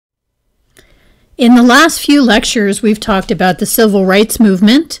In the last few lectures, we've talked about the civil rights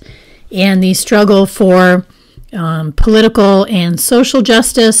movement and the struggle for political and social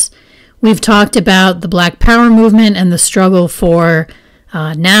justice. We've talked about the Black Power movement and the struggle for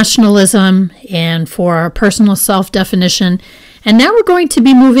nationalism and for our personal self-definition. And now we're going to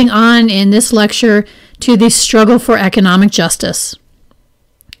be moving on in this lecture to the struggle for economic justice.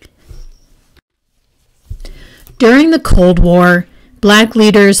 During the Cold War, Black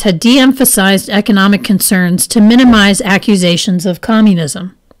leaders had de-emphasized economic concerns to minimize accusations of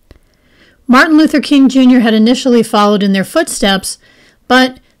communism. Martin Luther King Jr. had initially followed in their footsteps,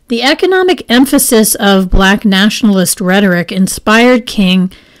 but the economic emphasis of Black nationalist rhetoric inspired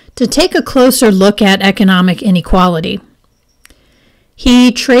King to take a closer look at economic inequality.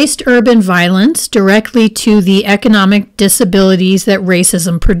 He traced urban violence directly to the economic disabilities that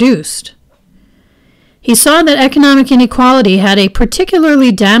racism produced. He saw that economic inequality had a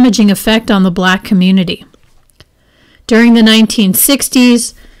particularly damaging effect on the Black community. During the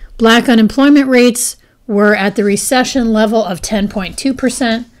 1960s, Black unemployment rates were at the recession level of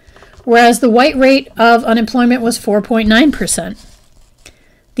 10.2%, whereas the white rate of unemployment was 4.9%.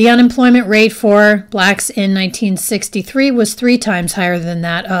 The unemployment rate for Blacks in 1963 was 3 times higher than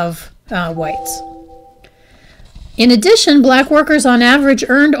that of whites. In addition, Black workers on average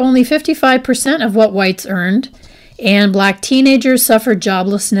earned only 55% of what whites earned, and Black teenagers suffered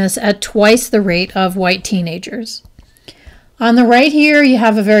joblessness at twice the rate of white teenagers. On the right here, you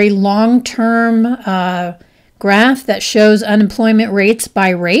have a very long-term graph that shows unemployment rates by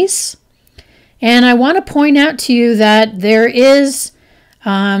race. And I want to point out to you that there is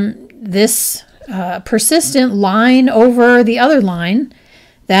this persistent line over the other line,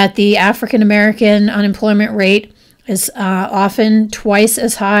 that the African American unemployment rate is often twice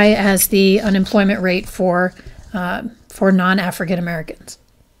as high as the unemployment rate for non-African Americans.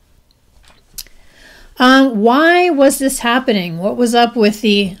 Why was this happening? What was up with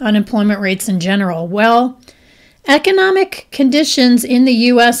the unemployment rates in general? Well, economic conditions in the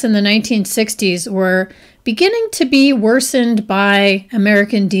U.S. in the 1960s were beginning to be worsened by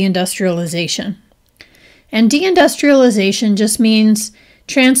American deindustrialization. And deindustrialization just means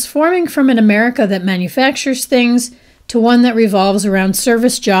transforming from an America that manufactures things to one that revolves around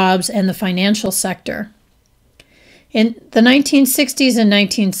service jobs and the financial sector. In the 1960s and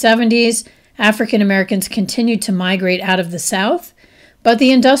 1970s, African Americans continued to migrate out of the South, but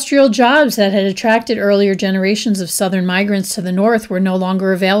the industrial jobs that had attracted earlier generations of Southern migrants to the North were no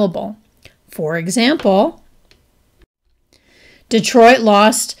longer available. For example, Detroit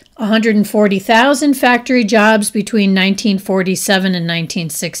lost 140,000 factory jobs between 1947 and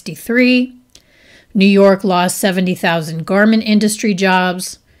 1963. New York lost 70,000 garment industry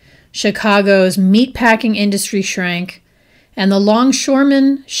jobs. Chicago's meatpacking industry shrank. And the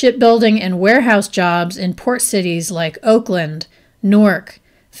longshoremen, shipbuilding, and warehouse jobs in port cities like Oakland, Newark,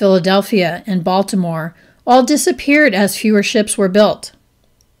 Philadelphia, and Baltimore all disappeared as fewer ships were built.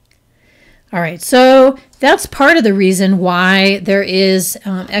 All right, so that's part of the reason why there is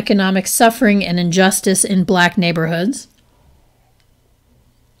economic suffering and injustice in Black neighborhoods.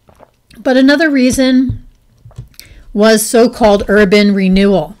 But another reason was so-called urban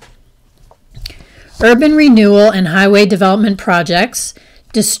renewal. Urban renewal and highway development projects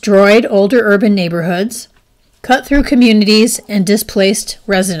destroyed older urban neighborhoods, cut through communities, and displaced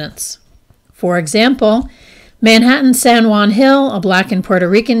residents. For example, Manhattan's San Juan Hill, a Black and Puerto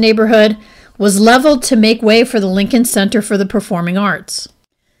Rican neighborhood, was leveled to make way for the Lincoln Center for the Performing Arts.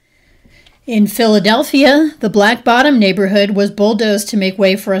 In Philadelphia, the Black Bottom neighborhood was bulldozed to make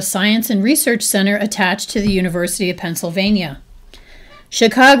way for a science and research center attached to the University of Pennsylvania.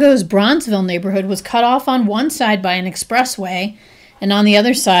 Chicago's Bronzeville neighborhood was cut off on one side by an expressway and on the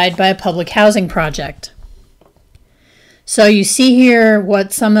other side by a public housing project. So you see here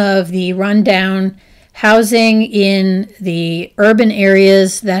what some of the rundown housing in the urban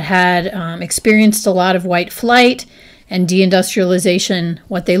areas that had experienced a lot of white flight and deindustrialization,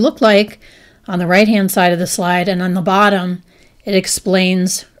 what they look like on the right-hand side of the slide, and on the bottom, it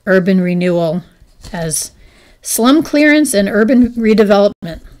explains urban renewal as slum clearance and urban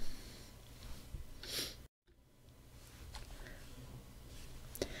redevelopment.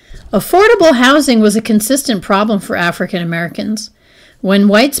 Affordable housing was a consistent problem for African Americans. When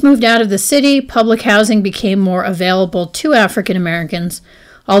whites moved out of the city, public housing became more available to African Americans,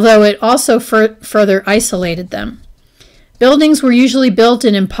 although it also further isolated them. Buildings were usually built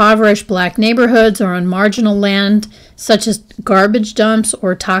in impoverished Black neighborhoods or on marginal land, such as garbage dumps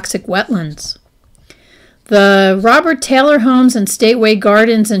or toxic wetlands. The Robert Taylor Homes and Stateway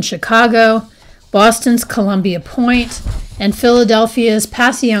Gardens in Chicago, Boston's Columbia Point, and Philadelphia's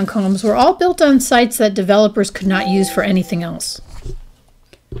Passyunk homes were all built on sites that developers could not use for anything else.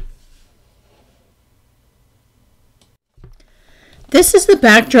 This is the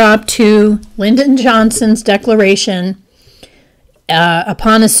backdrop to Lyndon Johnson's declaration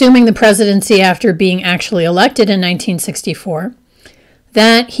upon assuming the presidency after being actually elected in 1964,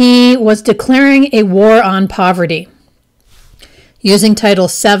 that he was declaring a war on poverty. Using Title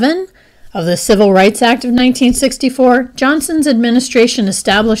VII of the Civil Rights Act of 1964, Johnson's administration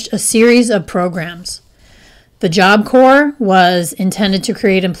established a series of programs. The Job Corps was intended to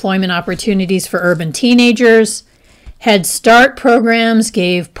create employment opportunities for urban teenagers. Head Start programs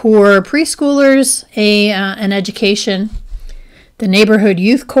gave poor preschoolers an education. The Neighborhood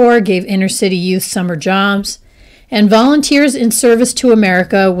Youth Corps gave inner-city youth summer jobs. And Volunteers in Service to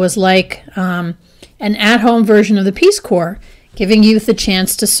America was like an at-home version of the Peace Corps, giving youth a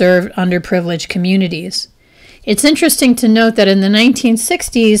chance to serve underprivileged communities. It's interesting to note that in the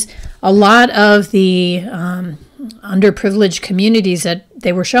 1960s, a lot of the underprivileged communities that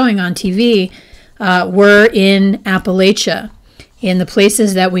they were showing on TV were in Appalachia, in the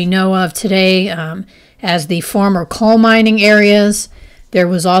places that we know of today as the former coal mining areas. There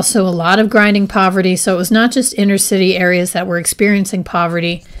was also a lot of grinding poverty, so it was not just inner city areas that were experiencing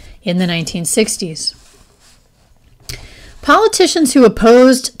poverty in the 1960s. Politicians who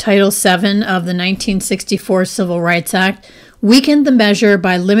opposed Title VII of the 1964 Civil Rights Act weakened the measure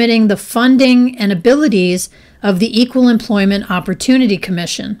by limiting the funding and abilities of the Equal Employment Opportunity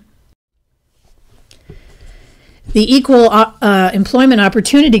Commission. The Equal Employment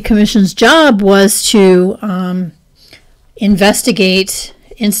Opportunity Commission's job was to investigate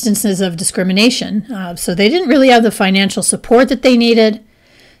instances of discrimination. So they didn't really have the financial support that they needed.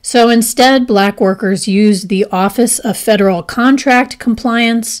 So instead, black workers used the Office of Federal Contract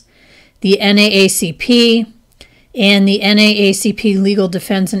Compliance, the NAACP, and the NAACP Legal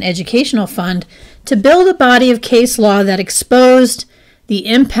Defense and Educational Fund to build a body of case law that exposed the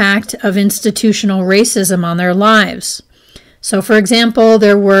impact of institutional racism on their lives. So, for example,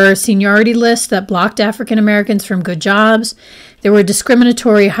 there were seniority lists that blocked African Americans from good jobs. There were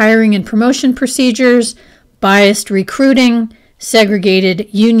discriminatory hiring and promotion procedures, biased recruiting, segregated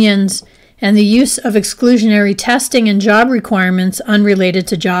unions, and the use of exclusionary testing and job requirements unrelated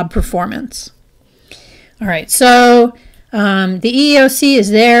to job performance. All right, so the EEOC is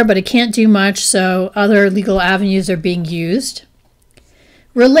there, but it can't do much, so other legal avenues are being used.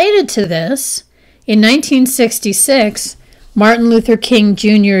 Related to this, in 1966, Martin Luther King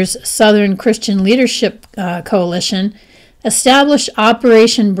Jr.'s Southern Christian Leadership Coalition established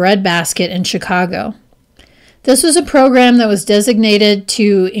Operation Breadbasket in Chicago. This was a program that was designated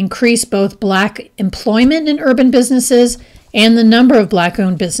to increase both black employment in urban businesses and the number of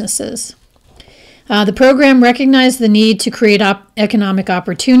black-owned businesses. The program recognized the need to create economic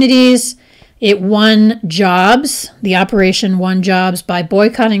opportunities. It won jobs. The operation won jobs by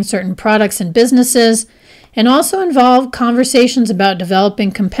boycotting certain products and businesses, and also involved conversations about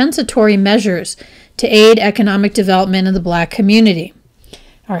developing compensatory measures to aid economic development in the black community.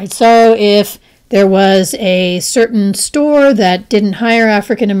 All right, so if there was a certain store that didn't hire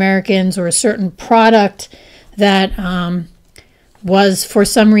African Americans or a certain product that was for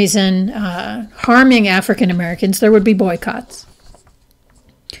some reason harming African Americans, there would be boycotts.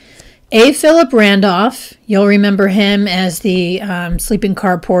 A. Philip Randolph, you'll remember him as the Sleeping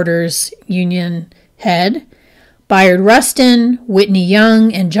Car Porters Union head, Bayard Rustin, Whitney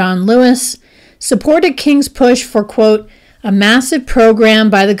Young, and John Lewis supported King's push for, quote, a massive program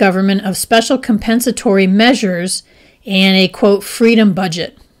by the government of special compensatory measures and a, quote, freedom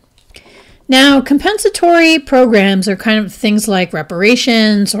budget. Now, compensatory programs are kind of things like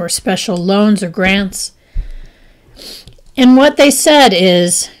reparations or special loans or grants. And what they said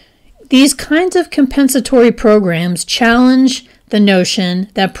is these kinds of compensatory programs challenge the notion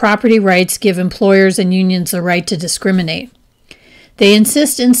that property rights give employers and unions the right to discriminate. They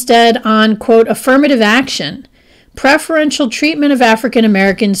insist instead on, quote, affirmative action, preferential treatment of African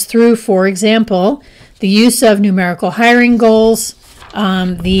Americans through, for example, the use of numerical hiring goals,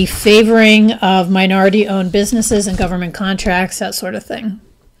 the favoring of minority-owned businesses and government contracts, that sort of thing.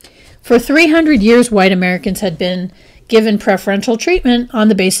 For 300 years, white Americans had been given preferential treatment on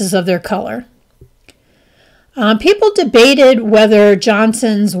the basis of their color. People debated whether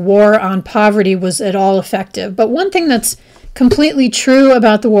Johnson's war on poverty was at all effective, but one thing that's completely true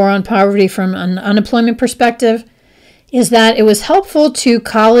about the war on poverty from an unemployment perspective is that it was helpful to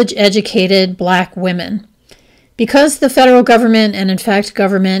college-educated black women. Because the federal government, and in fact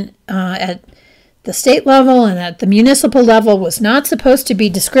government at the state level and at the municipal level, was not supposed to be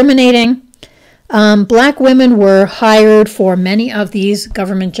discriminating, Black women were hired for many of these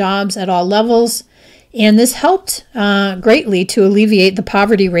government jobs at all levels, and this helped greatly to alleviate the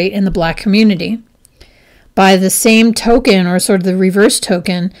poverty rate in the black community. By the same token, or sort of the reverse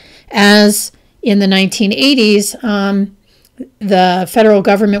token, as in the 1980s, the federal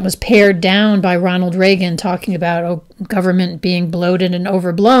government was pared down by Ronald Reagan, talking about government being bloated and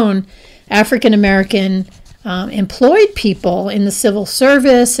overblown. African American employed people in the civil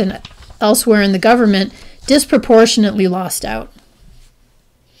service and elsewhere in the government disproportionately lost out.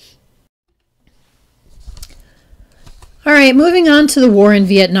 All right, moving on to the war in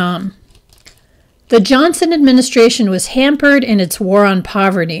Vietnam. The Johnson administration was hampered in its war on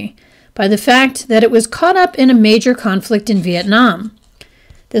poverty by the fact that it was caught up in a major conflict in Vietnam.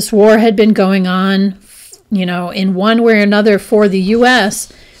 This war had been going on, in one way or another for the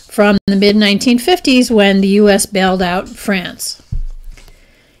U.S. from the mid-1950s when the U.S. bailed out France.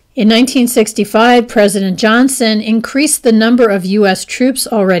 In 1965, President Johnson increased the number of U.S. troops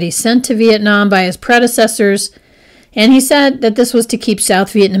already sent to Vietnam by his predecessors, and he said that this was to keep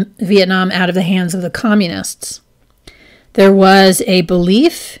South Vietnam out of the hands of the communists. There was a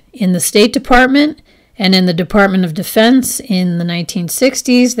belief in the State Department and in the Department of Defense in the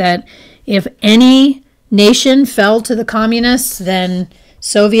 1960s that if any nation fell to the communists, then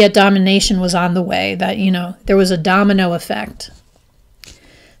Soviet domination was on the way, that, there was a domino effect.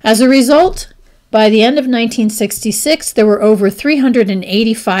 As a result, by the end of 1966, there were over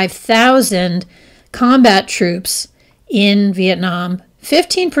 385,000 combat troops in Vietnam,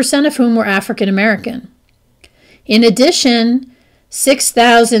 15% of whom were African American. In addition,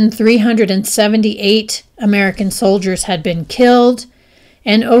 6,378 American soldiers had been killed,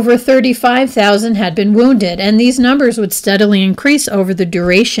 and over 35,000 had been wounded, and these numbers would steadily increase over the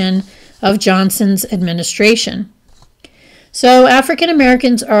duration of Johnson's administration. So African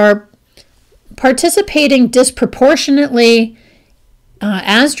Americans are participating disproportionately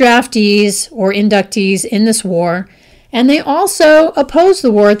as draftees or inductees in this war, and they also oppose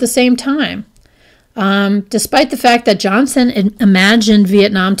the war at the same time. Despite the fact that Johnson imagined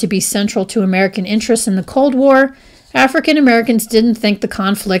Vietnam to be central to American interests in the Cold War, African Americans didn't think the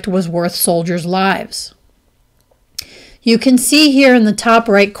conflict was worth soldiers' lives. You can see here in the top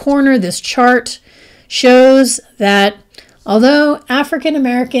right corner, this chart shows that although African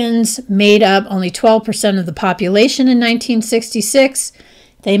Americans made up only 12% of the population in 1966,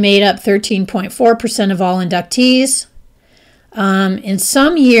 they made up 13.4% of all inductees. In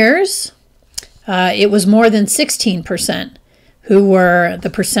some years, it was more than 16% who were the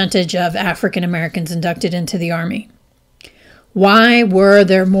percentage of African Americans inducted into the Army. Why were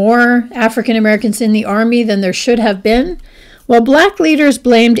there more African Americans in the Army than there should have been? Well, black leaders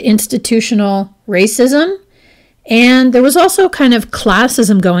blamed institutional racism, and there was also kind of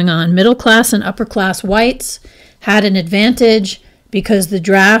classism going on. Middle class and upper class whites had an advantage because the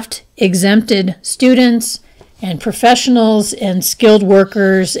draft exempted students and professionals and skilled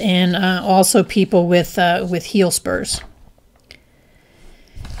workers and also people with heel spurs.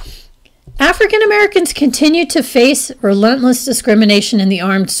 African Americans continued to face relentless discrimination in the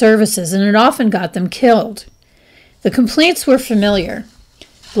armed services, and it often got them killed. The complaints were familiar.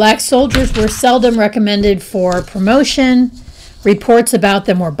 Black soldiers were seldom recommended for promotion. Reports about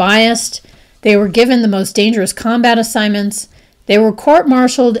them were biased. They were given the most dangerous combat assignments. They were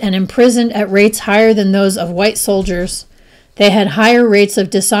court-martialed and imprisoned at rates higher than those of white soldiers. They had higher rates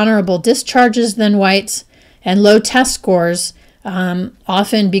of dishonorable discharges than whites and low test scores,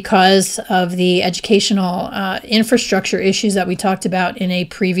 often because of the educational infrastructure issues that we talked about in a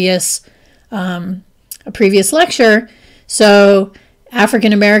previous lecture. So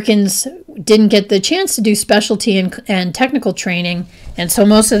African Americans didn't get the chance to do specialty and technical training, and so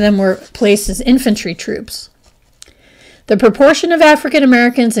most of them were placed as infantry troops. The proportion of African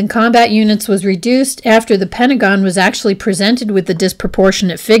Americans in combat units was reduced after the Pentagon was actually presented with the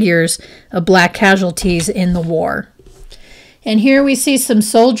disproportionate figures of black casualties in the war. And here we see some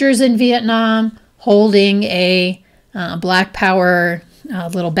soldiers in Vietnam holding a Black Power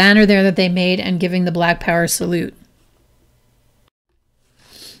little banner there that they made and giving the Black Power salute.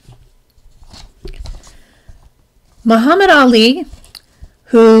 Muhammad Ali,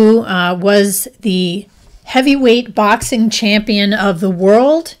 who was the heavyweight boxing champion of the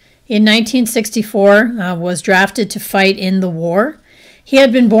world in 1964, was drafted to fight in the war. He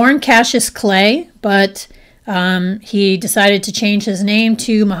had been born Cassius Clay, but he decided to change his name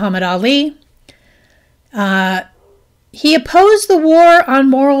to Muhammad Ali. He opposed the war on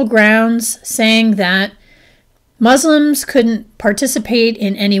moral grounds, saying that Muslims couldn't participate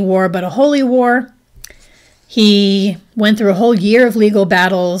in any war but a holy war. He went through a whole year of legal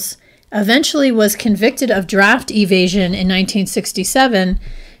battles, eventually was convicted of draft evasion in 1967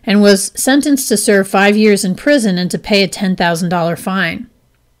 and was sentenced to serve 5 years in prison and to pay a $10,000 fine.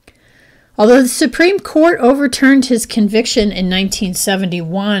 Although the Supreme Court overturned his conviction in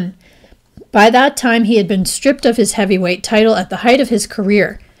 1971, by that time he had been stripped of his heavyweight title at the height of his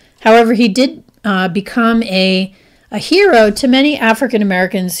career. However, he did become a hero to many African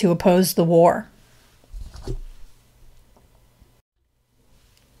Americans who opposed the war.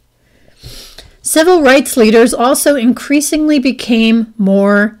 Civil rights leaders also increasingly became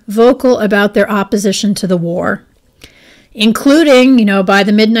more vocal about their opposition to the war, including, by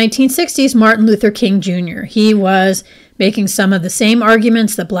the mid-1960s, Martin Luther King Jr. He was making some of the same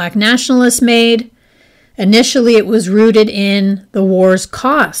arguments that Black nationalists made. Initially, it was rooted in the war's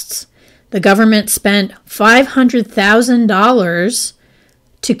costs. The government spent $500,000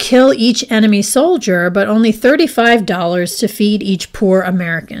 to kill each enemy soldier, but only $35 to feed each poor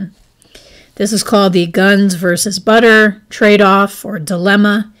American. This is called the guns versus butter trade-off or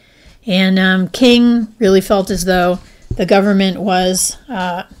dilemma. And King really felt as though the government was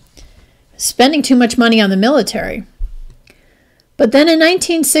spending too much money on the military. But then in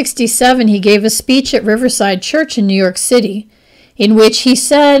 1967, he gave a speech at Riverside Church in New York City, in which he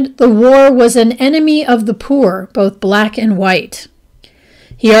said the war was an enemy of the poor, both black and white.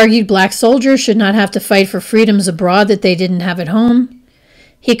 He argued black soldiers should not have to fight for freedoms abroad that they didn't have at home.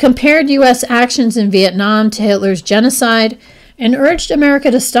 He compared U.S. actions in Vietnam to Hitler's genocide and urged America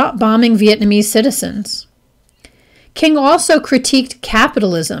to stop bombing Vietnamese citizens. King also critiqued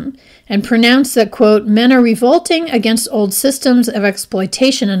capitalism and pronounced that, quote, men are revolting against old systems of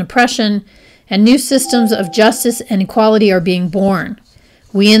exploitation and oppression, and new systems of justice and equality are being born.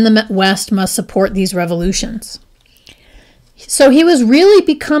 We in the West must support these revolutions. So he was really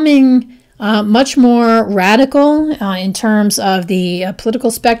becoming much more radical in terms of the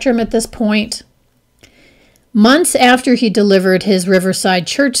political spectrum at this point. Months after he delivered his Riverside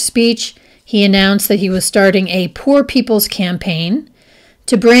Church speech, he announced that he was starting a Poor People's Campaign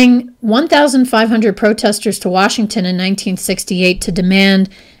to bring 1,500 protesters to Washington in 1968 to demand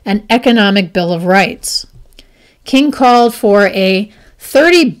an economic Bill of Rights. King called for a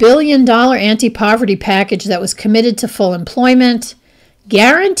 $30 billion anti-poverty package that was committed to full employment,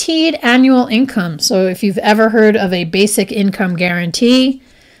 guaranteed annual income. So if you've ever heard of a basic income guarantee,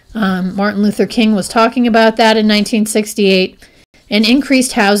 Martin Luther King was talking about that in 1968, and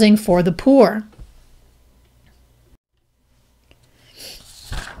increased housing for the poor.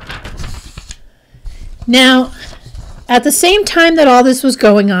 Now, at the same time that all this was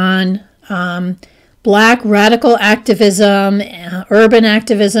going on, Black radical activism, urban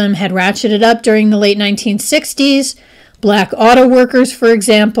activism had ratcheted up during the late 1960s. Black auto workers, for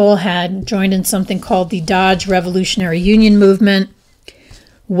example, had joined in something called the Dodge Revolutionary Union movement.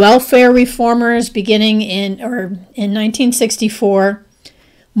 Welfare reformers, beginning in 1964,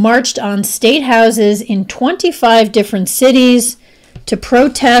 marched on state houses in 25 different cities to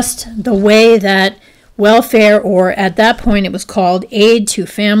protest the way that welfare, or at that point it was called aid to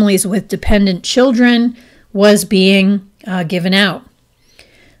families with dependent children, was being given out.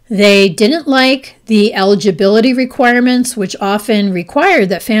 They didn't like the eligibility requirements, which often required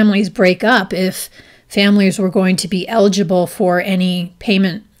that families break up if families were going to be eligible for any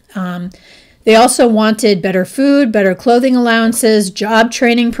payment. They also wanted better food, better clothing allowances, job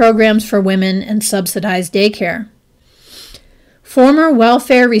training programs for women, and subsidized daycare. Former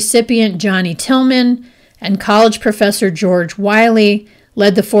welfare recipient Johnny Tillman and college professor George Wiley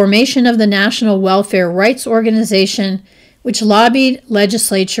led the formation of the National Welfare Rights Organization, which lobbied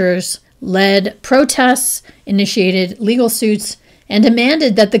legislatures, led protests, initiated legal suits, and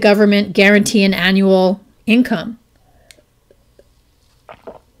demanded that the government guarantee an annual income.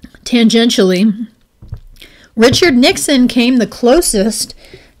 Tangentially, Richard Nixon came the closest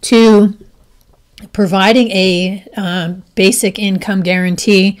to providing a basic income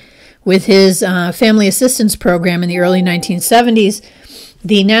guarantee with his family assistance program in the early 1970s.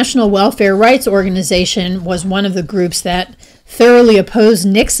 The National Welfare Rights Organization was one of the groups that thoroughly opposed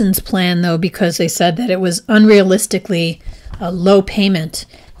Nixon's plan, though, because they said that it was unrealistically a low payment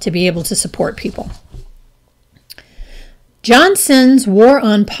to be able to support people. Johnson's War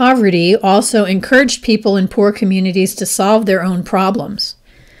on Poverty also encouraged people in poor communities to solve their own problems.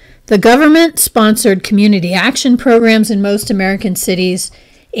 The government sponsored community action programs in most American cities,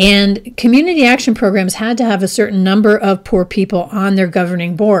 and community action programs had to have a certain number of poor people on their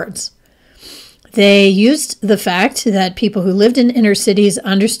governing boards. They used the fact that people who lived in inner cities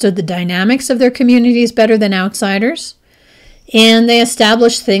understood the dynamics of their communities better than outsiders, and they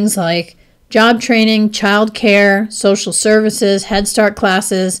established things like job training, child care, social services, Head Start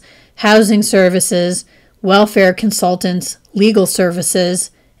classes, housing services, welfare consultants, legal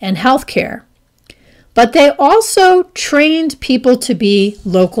services, and healthcare. But they also trained people to be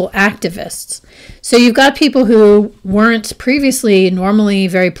local activists. So you've got people who weren't previously normally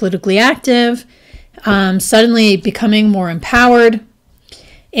very politically active, suddenly becoming more empowered.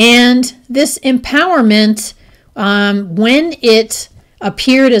 And this empowerment, when it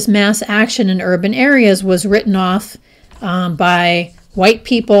appeared as mass action in urban areas, was written off by white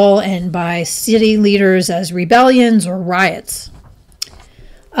people and by city leaders as rebellions or riots.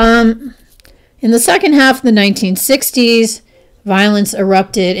 In the second half of the 1960s, violence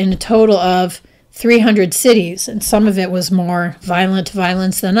erupted in a total of 300 cities, and some of it was more violent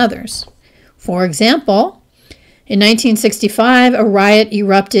violence than others. For example, in 1965, a riot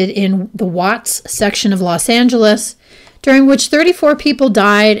erupted in the Watts section of Los Angeles, during which 34 people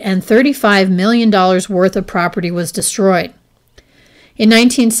died and $35 million worth of property was destroyed. In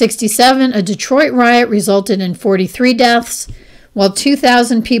 1967, a Detroit riot resulted in 43 deaths, while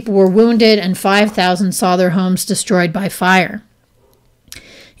 2,000 people were wounded and 5,000 saw their homes destroyed by fire.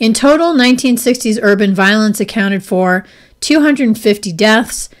 In total, 1960s urban violence accounted for 250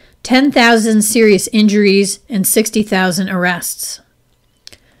 deaths, 10,000 serious injuries, and 60,000 arrests.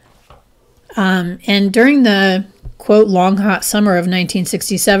 And during the, quote, long hot summer of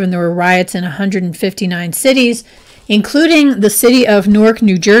 1967, there were riots in 159 cities, including the city of Newark,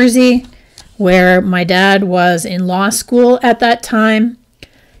 New Jersey, where my dad was in law school at that time.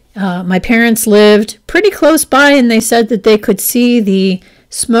 My parents lived pretty close by, and they said that they could see the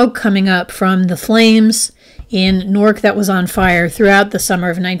smoke coming up from the flames in Newark that was on fire throughout the summer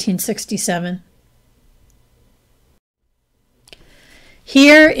of 1967.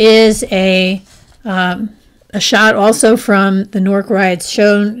 Here is a shot also from the Newark riots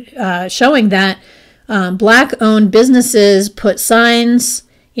showing that black-owned businesses put signs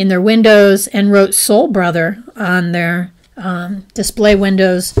in their windows and wrote "Soul Brother" on their display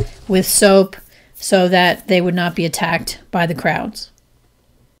windows with soap so that they would not be attacked by the crowds.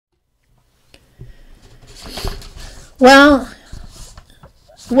 Well,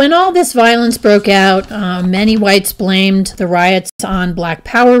 when all this violence broke out, many whites blamed the riots on Black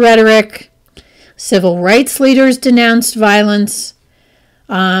Power rhetoric. Civil rights leaders denounced violence.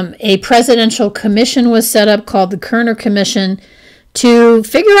 A presidential commission was set up called the Kerner Commission to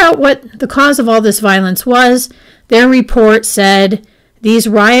figure out what the cause of all this violence was. Their report said these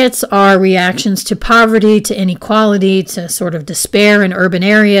riots are reactions to poverty, to inequality, to sort of despair in urban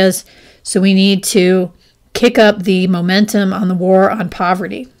areas. So we need to kick up the momentum on the war on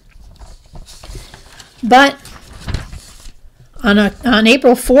poverty. But on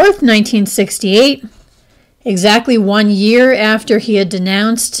April 4th, 1968, exactly 1 year after he had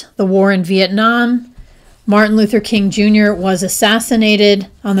denounced the war in Vietnam, Martin Luther King Jr. was assassinated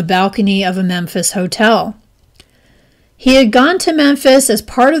on the balcony of a Memphis hotel. He had gone to Memphis as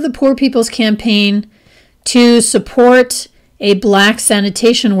part of the Poor People's Campaign to support a black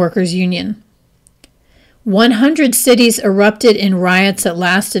sanitation workers union. 100 cities erupted in riots that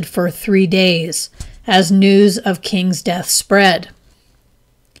lasted for 3 days as news of King's death spread.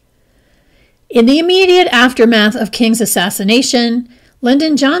 In the immediate aftermath of King's assassination,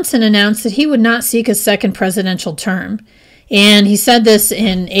 Lyndon Johnson announced that he would not seek a second presidential term. And he said this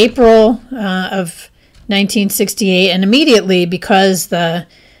in April of 1968, and immediately, because the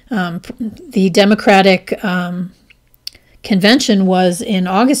Democratic convention was in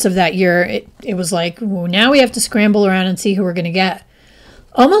August of that year, it was like, well, now we have to scramble around and see who we're going to get.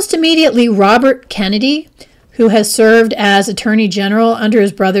 Almost immediately, Robert Kennedy, who has served as Attorney General under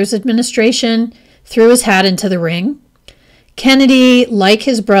his brother's administration, threw his hat into the ring. Kennedy, like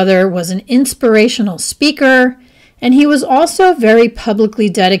his brother, was an inspirational speaker, and he was also very publicly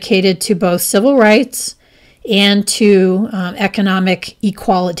dedicated to both civil rights and to economic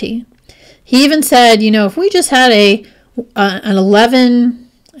equality. He even said, you know, if we just had an 11,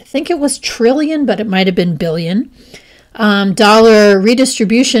 I think it was trillion, but it might have been billion, dollar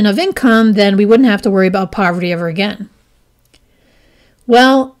redistribution of income, then we wouldn't have to worry about poverty ever again.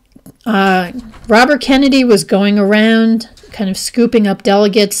 Well, Robert Kennedy was going around kind of scooping up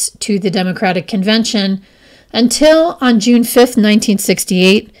delegates to the Democratic Convention until on June 5th,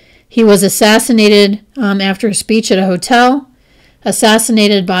 1968, he was assassinated after a speech at a hotel,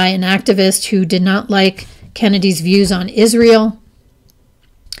 assassinated by an activist who did not like Kennedy's views on Israel.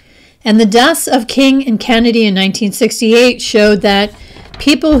 And the deaths of King and Kennedy in 1968 showed that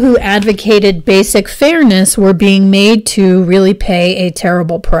people who advocated basic fairness were being made to really pay a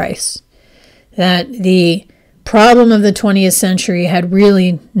terrible price. That the problem of the 20th century had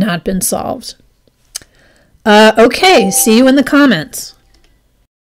really not been solved. Okay, see you in the comments.